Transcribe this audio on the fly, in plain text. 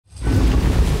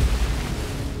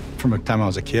from the time I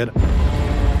was a kid.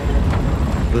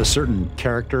 There's certain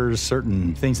characters,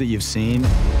 certain things that you've seen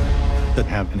that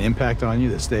have an impact on you,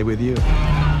 that stay with you.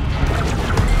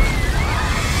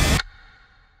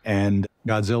 And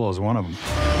Godzilla is one of them.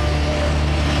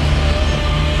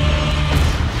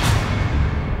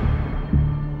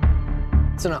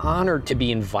 It's an honor to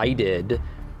be invited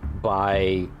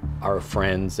by our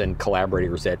friends and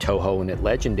collaborators at Toho and at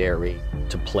Legendary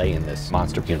to play in this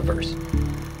monster universe.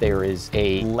 There is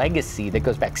a legacy that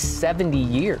goes back 70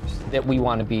 years that we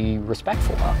want to be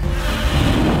respectful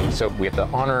of. So we have to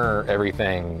honor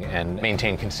everything and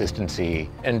maintain consistency.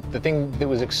 And the thing that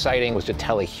was exciting was to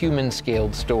tell a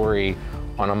human-scaled story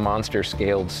on a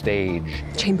monster-scaled stage.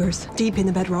 Chambers, deep in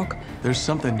the bedrock. There's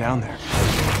something down there.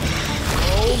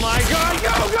 Oh my God,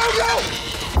 go, go, go!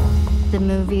 The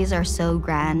movies are so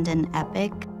grand and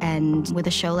epic, and with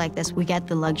a show like this, we get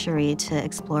the luxury to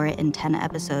explore it in 10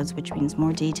 episodes, which means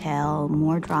more detail,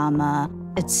 more drama.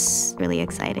 It's really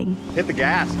exciting. Hit the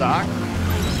gas, Doc.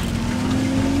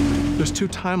 There's two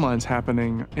timelines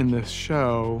happening in this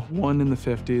show, one in the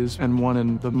 50s and one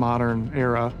in the modern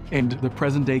era. And the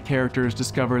present-day characters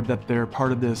discovered that they're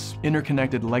part of this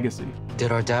interconnected legacy.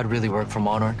 Did our dad really work for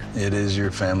Monarch? It is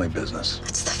your family business.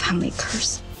 It's the family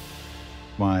curse.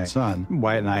 My son,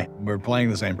 Wyatt, and I were playing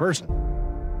the same person.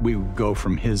 We would go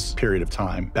from his period of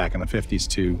time back in the 50s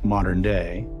to modern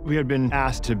day. We had been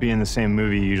asked to be in the same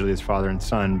movie, usually as father and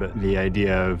son, but the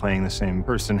idea of playing the same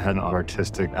person had an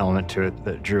artistic element to it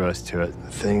that drew us to it.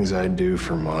 The things I do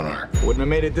for Monarch. Wouldn't have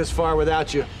made it this far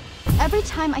without you. Every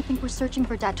time I think we're searching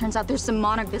for Dad, turns out there's some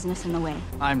Monarch business in the way.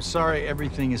 I'm sorry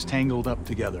everything is tangled up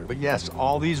together, but yes,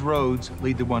 all these roads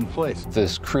lead to one place.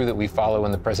 This crew that we follow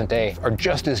in the present day are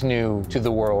just as new to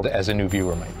the world as a new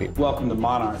viewer might be. Welcome to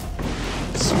Monarch.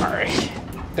 Sorry.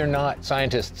 They're not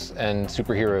scientists and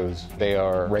superheroes. They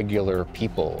are regular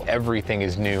people. Everything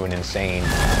is new and insane.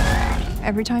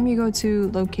 Every time you go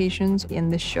to locations in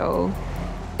the show,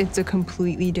 it's a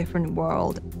completely different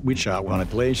world. We shot on a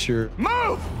glacier.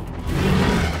 Move!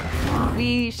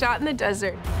 We shot in the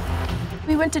desert.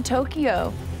 We went to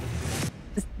Tokyo.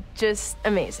 It's just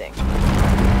amazing.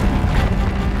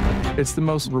 It's the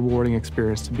most rewarding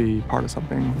experience to be part of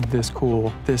something this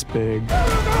cool, this big.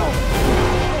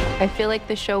 I feel like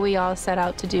the show we all set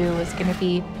out to do was going to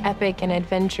be epic and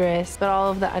adventurous, but all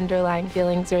of the underlying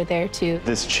feelings are there too.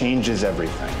 This changes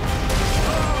everything.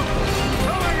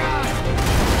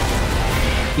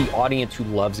 The audience who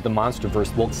loves the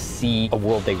Monsterverse will see a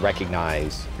world they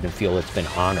recognize and feel it's been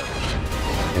honored.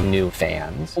 And new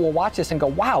fans will watch this and go,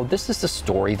 wow, this is the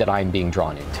story that I'm being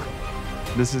drawn into.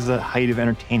 This is a height of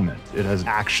entertainment. It has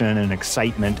action and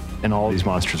excitement, and all these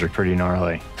monsters are pretty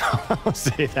gnarly. I'll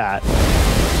say that.